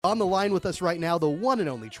On the line with us right now, the one and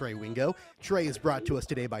only Trey Wingo. Trey is brought to us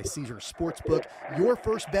today by Caesars Sportsbook. Your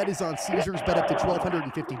first bet is on Caesars, bet up to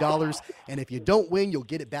 $1,250. And if you don't win, you'll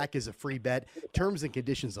get it back as a free bet. Terms and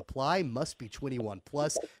conditions apply. Must be 21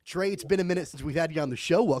 plus. Trey, it's been a minute since we've had you on the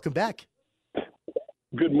show. Welcome back.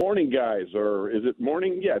 Good morning, guys. Or is it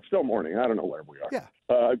morning? Yeah, it's still morning. I don't know where we are.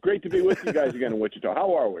 Yeah. Great to be with you guys again in Wichita.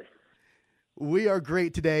 How are we? We are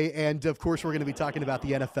great today, and of course, we're going to be talking about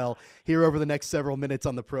the NFL here over the next several minutes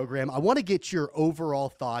on the program. I want to get your overall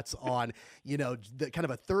thoughts on, the kind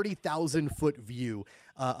of a 30,000-foot view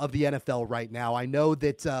of the NFL right now. I know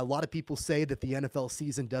that a lot of people say that the NFL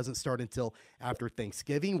season doesn't start until after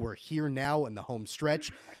Thanksgiving. We're here now in the home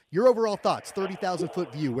stretch. Your overall thoughts,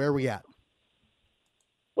 30,000-foot view, where are we at?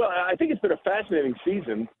 Well, I think it's been a fascinating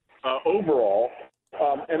season overall.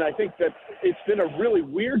 And I think that it's been a really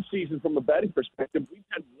weird season from a betting perspective. We've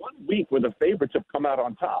had 1 week where the favorites have come out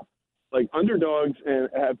on top. Like underdogs and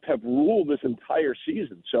have ruled this entire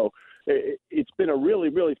season. So it's been a really,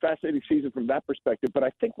 really fascinating season from that perspective. But I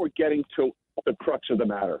think we're getting to the crux of the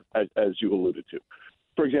matter, as you alluded to.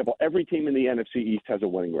 For example, every team in the NFC East has a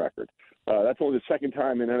winning record. That's only the second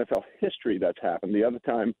time in NFL history that's happened. The other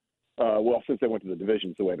time, since they went to the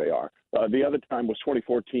divisions the way they are. The other time was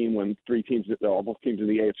 2014 when both teams in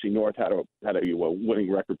the AFC North had a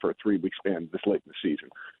winning record for a 3-week span this late in the season.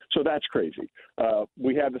 So that's crazy.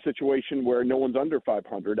 We have the situation where no one's under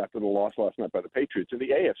 500 after the loss last night by the Patriots in the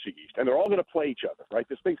AFC East, and they're all going to play each other, right?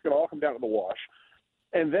 This thing's going to all come down to the wash.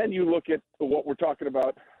 And then you look at what we're talking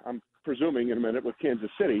about, I'm presuming in a minute, with Kansas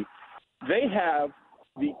City. They have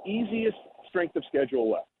the easiest strength of schedule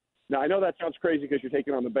left. Now, I know that sounds crazy because you're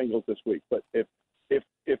taking on the Bengals this week, but if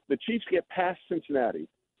the Chiefs get past Cincinnati,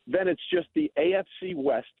 then it's just the AFC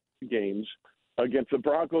West games against the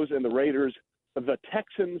Broncos and the Raiders, the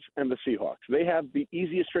Texans and the Seahawks. They have the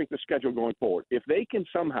easiest strength of schedule going forward. If they can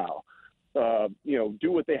somehow,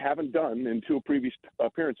 do what they haven't done in 2 previous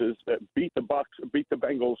appearances, beat the Bucs, beat the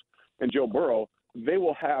Bengals, and Joe Burrow, they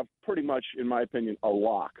will have pretty much, in my opinion, a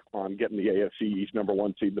lock on getting the AFC East number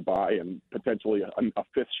 1 seed to bye and potentially a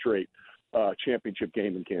 5th straight championship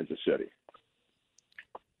game in Kansas City.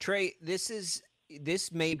 Trey,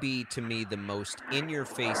 this may be, to me, the most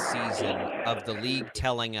in-your-face season of the league,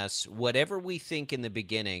 telling us whatever we think in the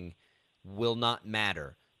beginning will not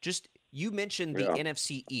matter. You mentioned the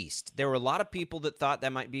NFC East. There were a lot of people that thought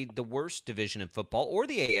that might be the worst division in football, or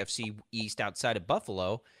the AFC East outside of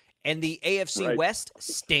Buffalo. And the AFC West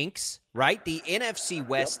stinks, right? The NFC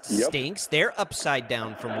West stinks. They're upside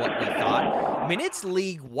down from what we thought. I mean, it's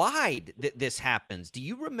league-wide that this happens. Do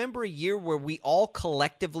you remember a year where we all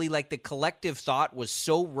collectively, like the collective thought was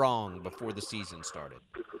so wrong before the season started?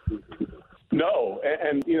 No.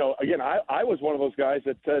 And again, I was one of those guys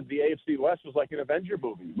that said the AFC West was like an Avenger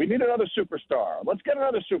movie. We need another superstar. Let's get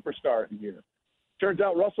another superstar in here. Turns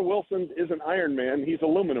out Russell Wilson isn't Iron Man. He's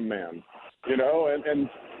Aluminum Man, and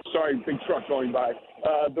sorry, big truck going by.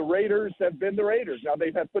 The Raiders have been the Raiders. Now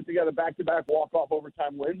they've had put together back-to-back walk-off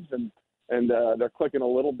overtime wins, and they're clicking a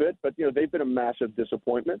little bit. But, they've been a massive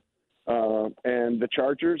disappointment. And the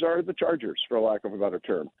Chargers are the Chargers, for lack of a better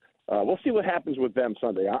term. We'll see what happens with them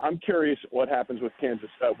Sunday. I'm curious what happens with Kansas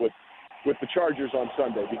with the Chargers on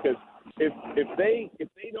Sunday, because if they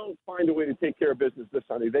don't find a way to take care of business this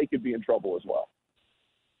Sunday, they could be in trouble as well.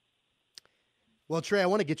 Well, Trey, I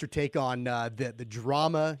want to get your take on the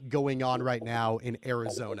drama going on right now in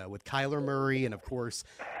Arizona with Kyler Murray and, of course,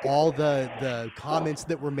 all the comments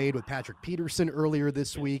that were made with Patrick Peterson earlier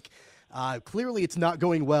this week. Clearly, it's not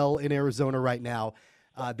going well in Arizona right now.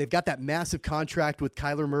 They've got that massive contract with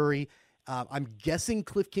Kyler Murray. I'm guessing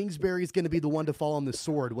Cliff Kingsbury is going to be the one to fall on the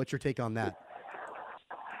sword. What's your take on that?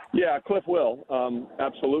 Yeah, Cliff will,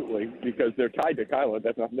 absolutely, because they're tied to Kyler.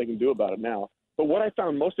 There's nothing they can do about it now. But what I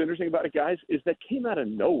found most interesting about it, guys, is that came out of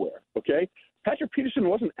nowhere, okay? Patrick Peterson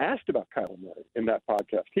wasn't asked about Kyler Murray in that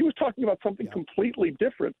podcast. He was talking about something completely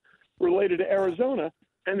different related to Arizona,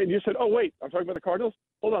 and then you said, oh, wait, I'm talking about the Cardinals?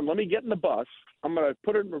 Hold on, let me get in the bus. I'm going to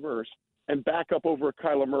put it in reverse and back up over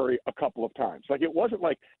Kyler Murray a couple of times. Like, it wasn't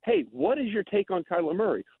like, hey, what is your take on Kyler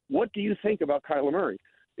Murray? What do you think about Kyler Murray?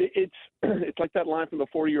 It's like that line from the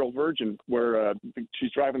 40-Year-Old Virgin where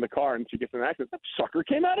she's driving the car and she gets in an accident. That sucker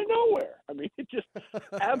came out of nowhere. I mean, it just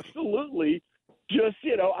absolutely just,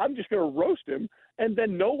 I'm just going to roast him. And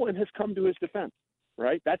then no one has come to his defense,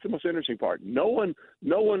 right? That's the most interesting part. No one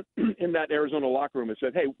in that Arizona locker room has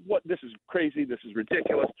said, hey, this is crazy. This is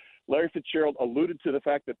ridiculous. Larry Fitzgerald alluded to the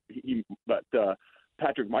fact that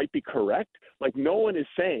Patrick might be correct. Like, no one is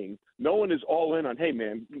all in on, hey,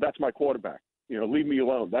 man, that's my quarterback. Leave me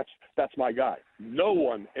alone. That's my guy. No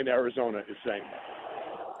one in Arizona is saying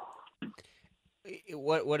that.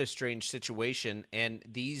 What a strange situation. And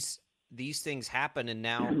these things happen, and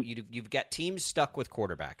now you've got teams stuck with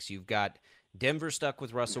quarterbacks. You've got Denver stuck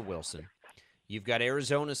with Russell Wilson. You've got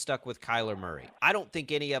Arizona stuck with Kyler Murray. I don't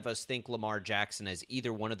think any of us think Lamar Jackson is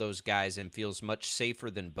either one of those guys and feels much safer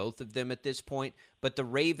than both of them at this point. But the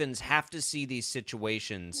Ravens have to see these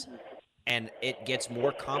situations, and it gets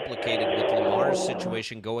more complicated with Lamar's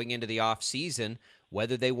situation going into the offseason,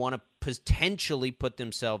 whether they want to potentially put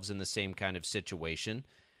themselves in the same kind of situation.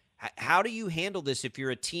 How do you handle this if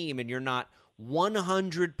you're a team and you're not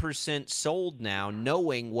 100% sold now,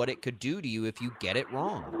 knowing what it could do to you if you get it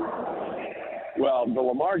wrong? Well, the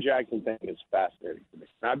Lamar Jackson thing is fascinating to me.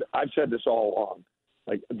 I've said this all along.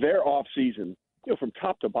 Like, their offseason, from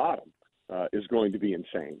top to bottom, is going to be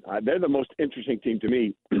insane. They're the most interesting team to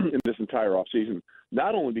me in this entire offseason,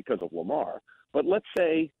 not only because of Lamar, but let's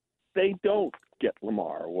say they don't get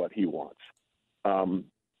Lamar what he wants.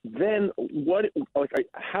 Then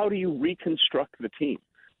how do you reconstruct the team?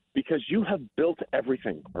 Because you have built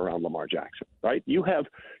everything around Lamar Jackson, right? You have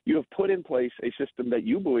put in place a system that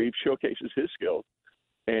you believe showcases his skills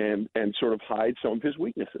and sort of hides some of his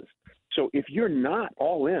weaknesses. So if you're not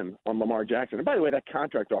all in on Lamar Jackson, and by the way, that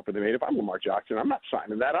contract offer they made, if I'm Lamar Jackson, I'm not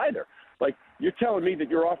signing that either. Like, you're telling me that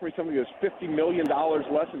you're offering somebody that's $50 million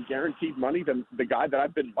less in guaranteed money than the guy that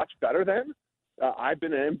I've been much better than? I've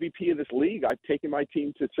been an MVP of this league. I've taken my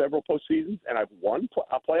team to several postseasons, and I've won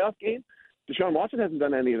a playoff game. Deshaun Watson hasn't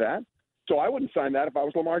done any of that, so I wouldn't sign that if I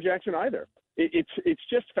was Lamar Jackson either. It's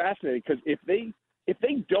just fascinating because if they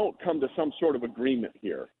don't come to some sort of agreement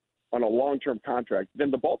here on a long-term contract, then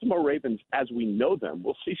the Baltimore Ravens, as we know them,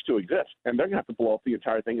 will cease to exist, and they're going to have to blow up the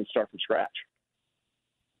entire thing and start from scratch.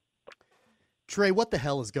 Trey, what the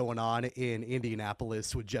hell is going on in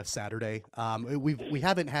Indianapolis with Jeff Saturday? We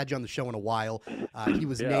haven't had you on the show in a while. He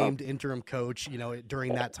was named interim coach,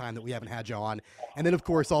 during that time that we haven't had you on. And then, of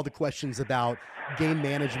course, all the questions about game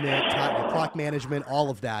management, clock management, all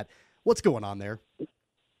of that. What's going on there?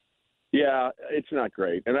 Yeah, it's not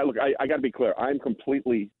great. And I got to be clear. I'm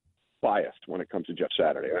completely biased when it comes to Jeff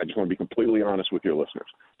Saturday. I just want to be completely honest with your listeners.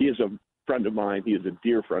 He is a friend of mine. He is a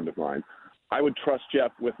dear friend of mine. I would trust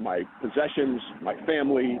Jeff with my possessions, my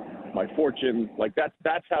family, my fortune. Like,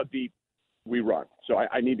 that's how deep we run. So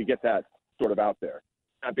I need to get that sort of out there.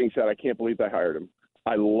 That being said, I can't believe I hired him.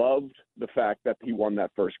 I loved the fact that he won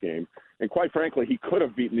that first game. And quite frankly, he could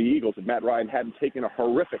have beaten the Eagles if Matt Ryan hadn't taken a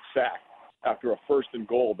horrific sack after a 1st and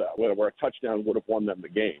goal where a touchdown would have won them the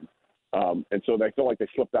game. And so they feel like they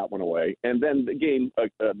slipped that one away. And then the game,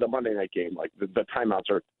 the Monday night game, like the timeouts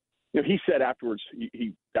are, he said afterwards,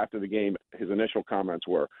 after the game, his initial comments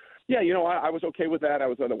were, I was okay with that. I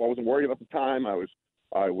wasn't worried about the time.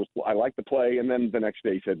 I liked the play. And then the next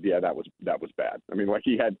day he said, yeah, that was bad. I mean, like,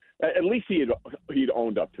 at least he'd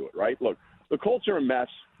owned up to it, right? Look, the Colts are a mess.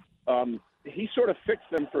 He sort of fixed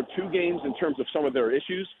them for 2 games in terms of some of their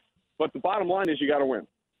issues. But the bottom line is you got to win.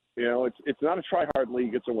 It's not a try-hard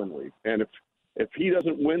league. It's a win league. And if he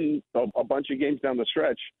doesn't win a bunch of games down the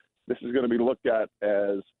stretch, this is going to be looked at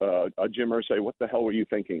as a Jim Irsay, what the hell were you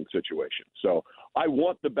thinking situation. So I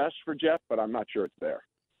want the best for Jeff, but I'm not sure it's there.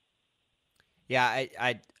 Yeah,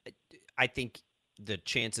 I think the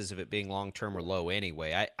chances of it being long-term are low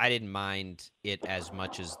anyway. I didn't mind it as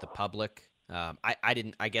much as the public.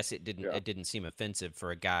 I guess it didn't seem offensive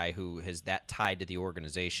for a guy who is that tied to the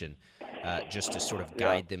organization, just to sort of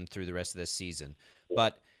guide them through the rest of this season.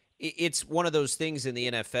 But it's one of those things in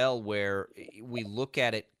the NFL where we look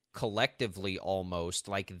at it collectively almost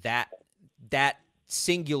like that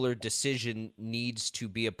singular decision needs to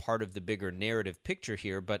be a part of the bigger narrative picture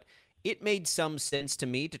here. But it made some sense to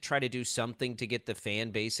me to try to do something to get the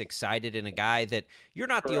fan base excited in a guy that you're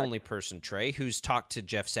not the only person, Trey, who's talked to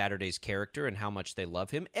Jeff Saturday's character and how much they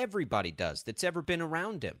love him. Everybody does that's ever been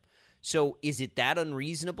around him. So is it that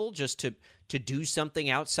unreasonable just to do something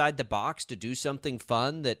outside the box, to do something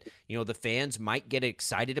fun that, the fans might get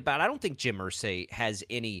excited about? I don't think Jim Irsay has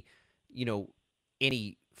any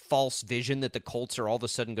false vision that the Colts are all of a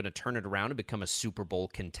sudden going to turn it around and become a Super Bowl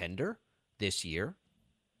contender this year.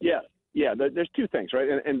 Yeah. There's 2 things, right?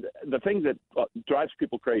 And the thing that drives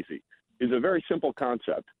people crazy is a very simple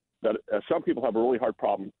concept that some people have a really hard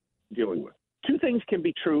problem dealing with. 2 things can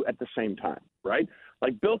be true at the same time, right?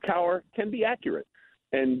 Like, Bill Cowher can be accurate,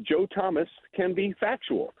 and Joe Thomas can be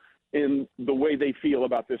factual in the way they feel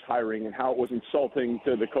about this hiring and how it was insulting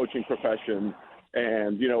to the coaching profession,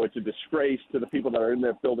 and, it's a disgrace to the people that are in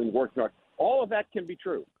that building working hard. All of that can be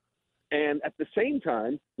true. And at the same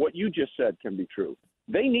time, what you just said can be true.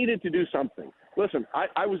 They needed to do something. Listen,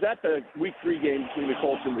 I was at the Week 3 game between the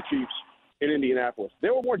Colts and the Chiefs in Indianapolis.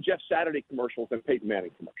 There were more Jeff Saturday commercials than Peyton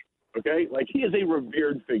Manning commercials. Okay? Like, he is a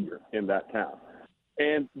revered figure in that town.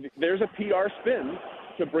 And there's a PR spin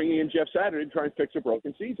to bringing in Jeff Saturday to try and fix a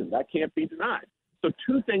broken season. That can't be denied. So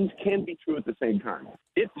two things can be true at the same time.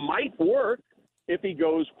 It might work if he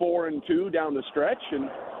goes 4-2 down the stretch, and,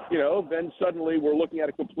 then suddenly we're looking at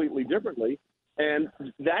it completely differently. And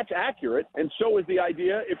that's accurate. And so is the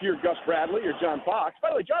idea if you're Gus Bradley or John Fox. By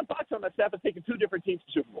the way, John Fox on that staff has taken two different teams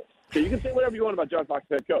to Super Bowl. So you can say whatever you want about John Fox,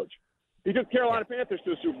 head coach. He took Carolina Panthers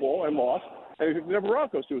to a Super Bowl and lost, and he took the Denver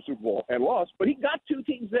Broncos to a Super Bowl and lost, but he got two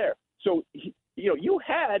teams there. So, you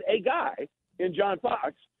had a guy in John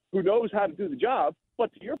Fox who knows how to do the job,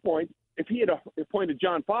 but to your point, if he had appointed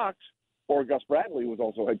John Fox or Gus Bradley, who was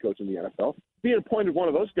also head coach in the NFL, if he had appointed one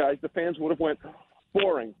of those guys, the fans would have went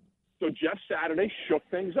boring. So Jeff Saturday shook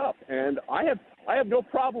things up, and I have no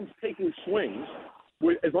problems taking swings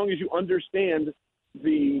as long as you understand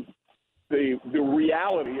the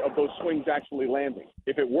reality of those swings actually landing.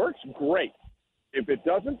 If it works, great. If it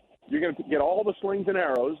doesn't, you're going to get all the slings and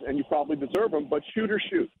arrows, and you probably deserve them, but shoot or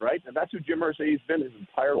shoot, right? And that's who Jim Irsay's been his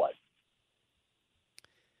entire life.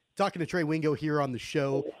 Talking to Trey Wingo here on the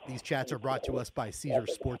show. These chats are brought to us by Caesar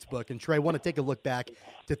Sportsbook. And Trey, I want to take a look back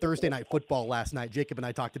to Thursday Night Football last night. Jacob and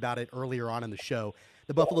I talked about it earlier on in the show.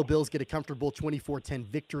 The Buffalo Bills get a comfortable 24-10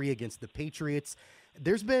 victory against the Patriots.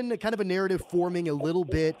 There's been kind of a narrative forming a little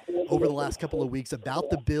bit over the last couple of weeks about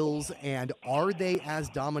the Bills, and are they as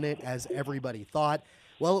dominant as everybody thought?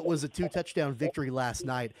 Well, it was a 2-touchdown victory last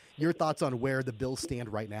night. Your thoughts on where the Bills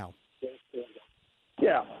stand right now?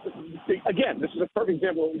 Yeah. Again, this is a perfect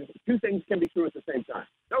example of two things can be true at the same time.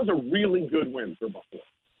 That was a really good win for Buffalo.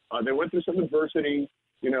 They went through some adversity.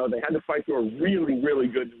 They had to fight through a really, really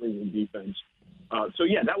good New England defense.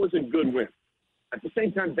 That was a good win. At the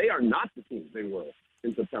same time, they are not the team they were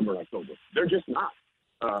in September and October. They're just not.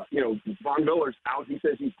 Von Miller's out. He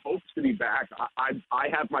says he hopes to be back. I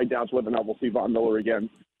have my doubts whether or not we'll see Von Miller again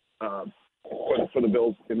for the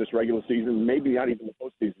Bills in this regular season, maybe not even the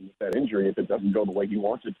postseason with that injury if it doesn't go the way he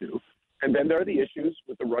wants it to. And then there are the issues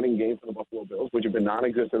with the running game for the Buffalo Bills, which have been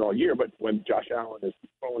non-existent all year. But when Josh Allen is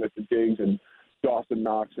throwing it to Diggs and Dawson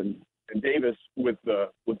Knox and Davis with the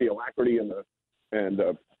alacrity and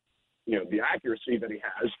the accuracy that he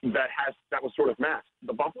has, that was sort of masked.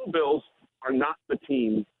 The Buffalo Bills are not the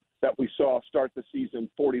team that we saw start the season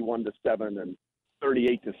 41-7 and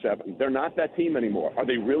 38-7. They're not that team anymore. Are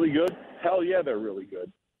they really good? Hell yeah, they're really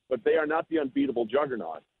good. But they are not the unbeatable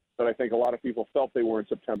juggernaut that I think a lot of people felt they were in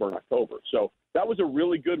September and October. So that was a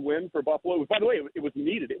really good win for Buffalo. By the way, it was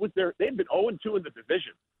needed. They'd been 0-2 in the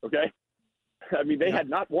division, okay? I mean, they had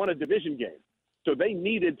not won a division game. So they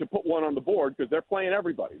needed to put one on the board because they're playing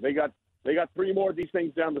everybody. They got three more of these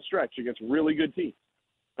things down the stretch against really good teams.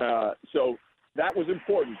 So that was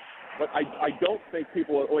important. But I don't think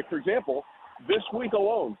people – like, for example, this week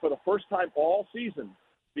alone, for the first time all season,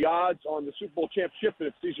 the odds on the Super Bowl championship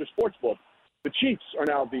at Caesar Sportsbook, the Chiefs are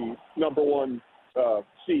now the number one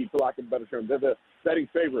seed, for lack of a better term. They're the betting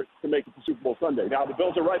favorite to make it to Super Bowl Sunday. Now, the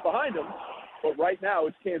Bills are right behind them, but right now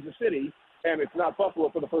it's Kansas City, and it's not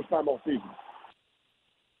Buffalo for the first time all season.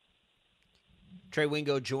 Trey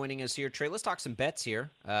Wingo joining us here. Trey, let's talk some bets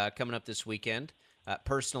here coming up this weekend.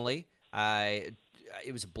 Personally,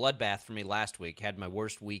 it was a bloodbath for me last week. Had my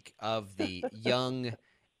worst week of the young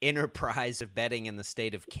enterprise of betting in the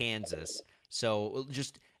state of Kansas. So we'll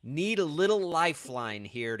just need a little lifeline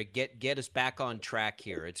here to get us back on track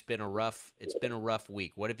here. It's been a rough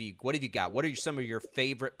week. What have you got? What are some of your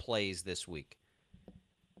favorite plays this week?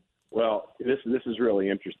 Well, this is really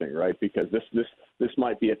interesting, right? Because this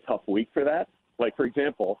might be a tough week for that. Like, for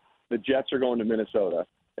example, the Jets are going to Minnesota,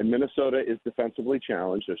 and Minnesota is defensively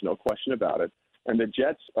challenged. There's no question about it. And the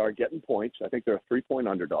Jets are getting points. I think they're a 3-point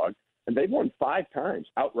underdog, and they've won 5 times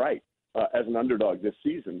outright as an underdog this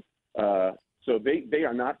season. So they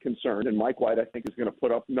are not concerned, and Mike White, I think, is going to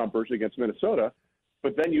put up numbers against Minnesota.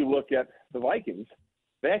 But then you look at the Vikings.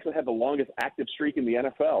 They actually have the longest active streak in the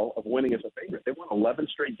NFL of winning as a favorite. They won 11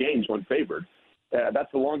 straight games when favored.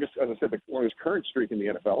 That's the longest, as I said, the longest current streak in the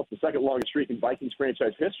NFL. It's the second longest streak in Vikings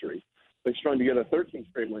franchise history. They're strung together 13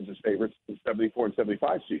 straight wins as favorites in 74 and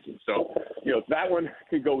 75 seasons. So, that one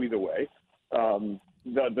could go either way.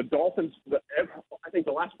 The Dolphins, I think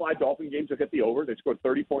the last 5 Dolphin games have hit the over. They scored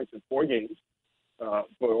 30 points in 4 games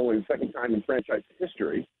for only the second time in franchise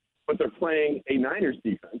history. But they're playing a Niners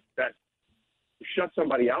defense that shut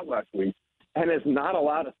somebody out last week and has not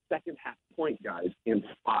allowed a second half point, guys, in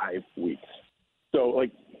 5 weeks. So,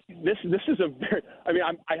 like, this is a very – I mean,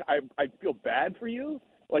 I feel bad for you.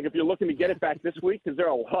 Like, if you're looking to get it back this week, because there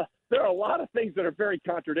are a lot of things that are very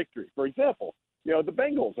contradictory. For example, the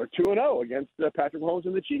Bengals are 2-0 against Patrick Mahomes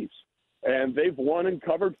and the Chiefs. and they've won and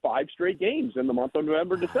covered 5 straight games in the month of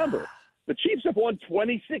November, December. The Chiefs have won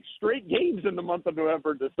 26 straight games in the month of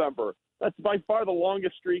November, December. That's by far the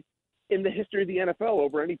longest streak in the history of the NFL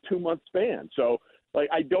over any 2-month span. So, like,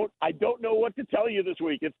 I don't know what to tell you this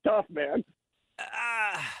week. It's tough, man.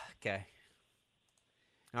 Okay.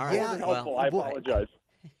 All right. Yeah, Helpful. I apologize.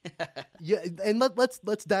 Yeah, and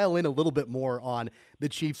let's dial in a little bit more on the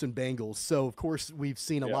Chiefs and Bengals. So, of course, we've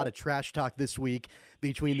seen a lot of trash talk this week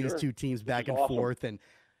between these two teams back and forth, and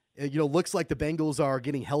looks like the Bengals are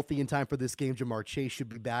getting healthy in time for this game. Jamar Chase should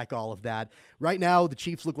be back, all of that. Right now, the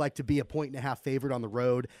Chiefs look like to be a 1.5 favorite on the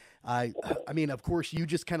road. I mean, of course, you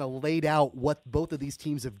just kind of laid out what both of these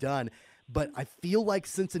teams have done, but I feel like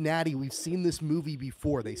Cincinnati, we've seen this movie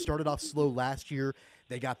before. They started off slow last year.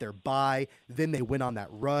 They got their bye. Then they went on that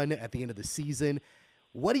run at the end of the season.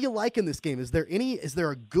 What do you like in this game? Is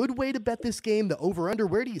there a good way to bet this game? The over-under,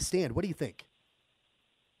 where do you stand? What do you think?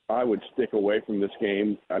 I would stick away from this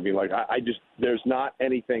game. I mean, like, I just, there's not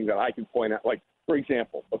anything that I can point out. Like, for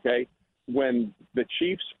example, okay, when the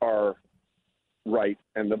Chiefs are right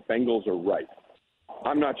and the Bengals are right,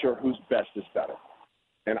 I'm not sure whose best is better.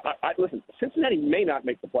 And I listen, Cincinnati may not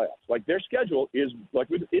make the playoffs. Like, their schedule is, like,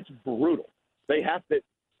 it's brutal. They have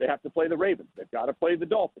to play the Ravens. They've got to play the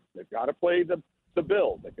Dolphins. They've got to play the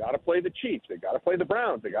Bills. They've got to play the Chiefs. They've got to play the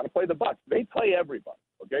Browns. They've got to play the Bucs. They play everybody,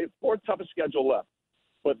 okay? 4th toughest schedule left.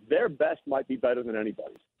 But their best might be better than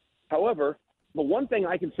anybody's. However, the one thing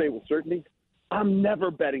I can say with certainty, I'm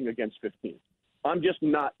never betting against 15. I'm just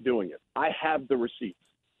not doing it. I have the receipts.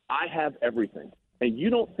 I have everything. And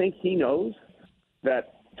you don't think he knows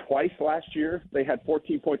that twice last year they had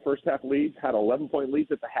 14-point first-half leads, had 11-point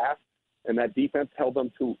leads at the half, and that defense held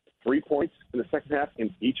them to 3 points in the second half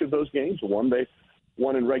in each of those games. One they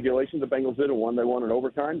won in regulation, the Bengals did, and one they won in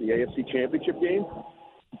overtime, the AFC Championship game.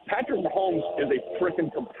 Patrick Mahomes is a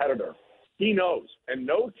freaking competitor. He knows. And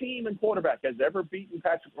no team and quarterback has ever beaten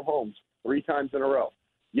Patrick Mahomes 3 times in a row.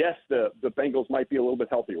 Yes, the Bengals might be a little bit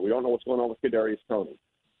healthier. We don't know what's going on with Kadarius Toney.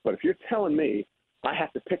 But if you're telling me I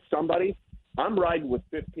have to pick somebody, I'm riding with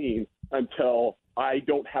 15 until I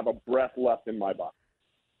don't have a breath left in my body.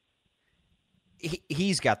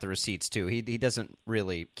 He's got the receipts too. He doesn't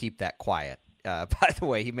really keep that quiet. By the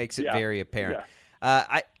way, he makes it very apparent.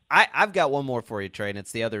 Yeah. I've got one more for you, Trey, and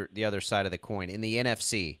it's the other side of the coin. In the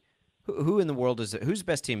NFC, who in the world is it? Who's the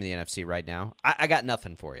best team in the NFC right now? I got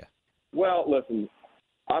nothing for you. Well, listen,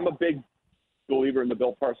 I'm a big believer in the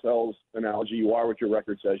Bill Parcells analogy. You are what your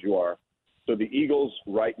record says you are. So the Eagles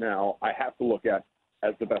right now, I have to look at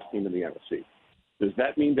as the best team in the NFC. Does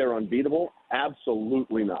that mean they're unbeatable?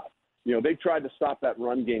 Absolutely not. They tried to stop that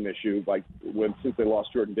run game issue since they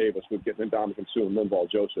lost Jordan Davis with getting Ndamukong Suh and Linval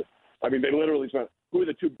Joseph. I mean, they literally said, who are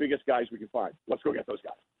the 2 biggest guys we can find? Let's go get those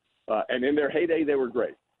guys. And in their heyday, they were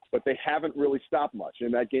great. But they haven't really stopped much.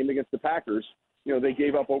 In that game against the Packers, they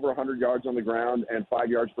gave up over 100 yards on the ground and 5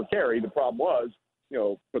 yards per carry. The problem was,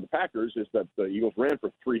 for the Packers is that the Eagles ran for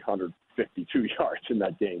 352 yards in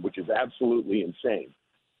that game, which is absolutely insane.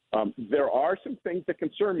 There are some things that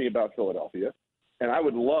concern me about Philadelphia. And I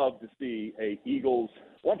would love to see a Eagles.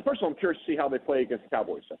 Well, first of all, I'm curious to see how they play against the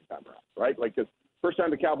Cowboys second time around, right? Like, because first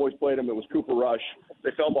time the Cowboys played them, it was Cooper Rush.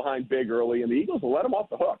 They fell behind big early, and the Eagles let them off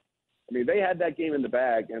the hook. I mean, they had that game in the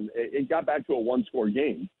bag, and it got back to a one-score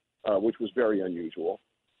game, which was very unusual.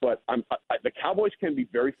 But the Cowboys can be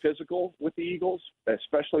very physical with the Eagles,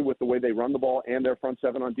 especially with the way they run the ball and their front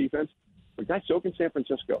seven on defense. But guys, so can San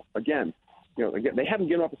Francisco. Again, they haven't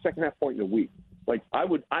given up a second-half point in a week. Like,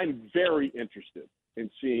 I'm very interested in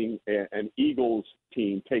seeing an Eagles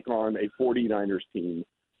team take on a 49ers team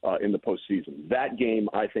in the postseason. That game,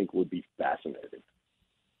 I think, would be fascinating.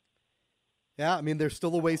 Yeah, I mean, there's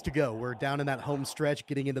still a ways to go. We're down in that home stretch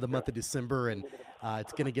getting into the month of December, and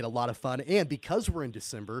it's going to get a lot of fun. And because we're in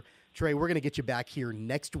December, Trey, we're going to get you back here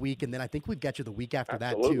next week, and then I think we've got you the week after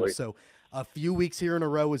that, too. So a few weeks here in a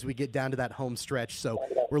row as we get down to that home stretch. So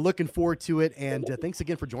we're looking forward to it, and thanks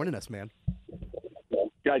again for joining us, man.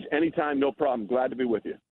 Guys, anytime, no problem. Glad to be with you.